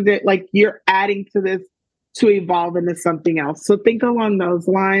going in like you're adding to this to evolve into something else. So think along those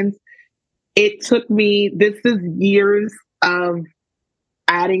lines. It took me, this is years of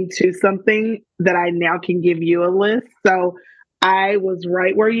adding to something that I now can give you a list. So I was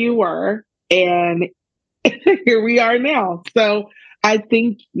right where you were and here we are now. So I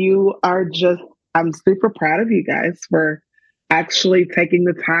think you are I'm super proud of you guys for actually taking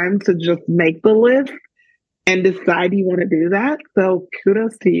the time to just make the list and decide you want to do that. So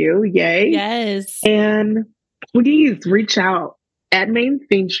kudos to you. Yay. Yes. And please reach out at Main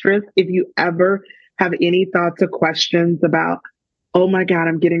Seamstress if you ever have any thoughts or questions about, oh my God,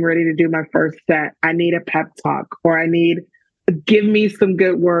 I'm getting ready to do my first set. I need a pep talk or give me some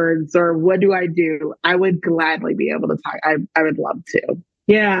good words or what do I do? I would gladly be able to talk. I would love to.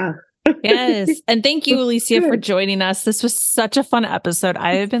 Yeah. Yes. And thank you, Alyssia, for joining us. This was such a fun episode.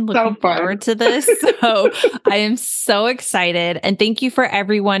 I have been looking forward to this. So I am so excited. And thank you for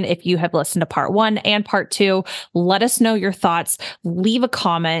everyone. If you have listened to part 1 and part 2, let us know your thoughts. Leave a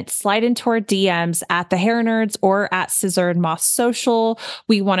comment, slide into our DMs at the Hair Nerds or at Scissor and Moss Social.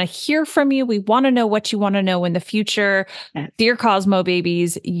 We want to hear from you. We want to know what you want to know in the future. Dear Cosmo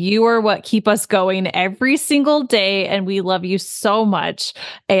Babies, you are what keep us going every single day. And we love you so much.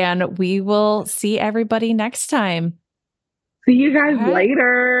 And we will see everybody next time. See you guys All right.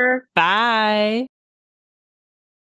 later. Bye.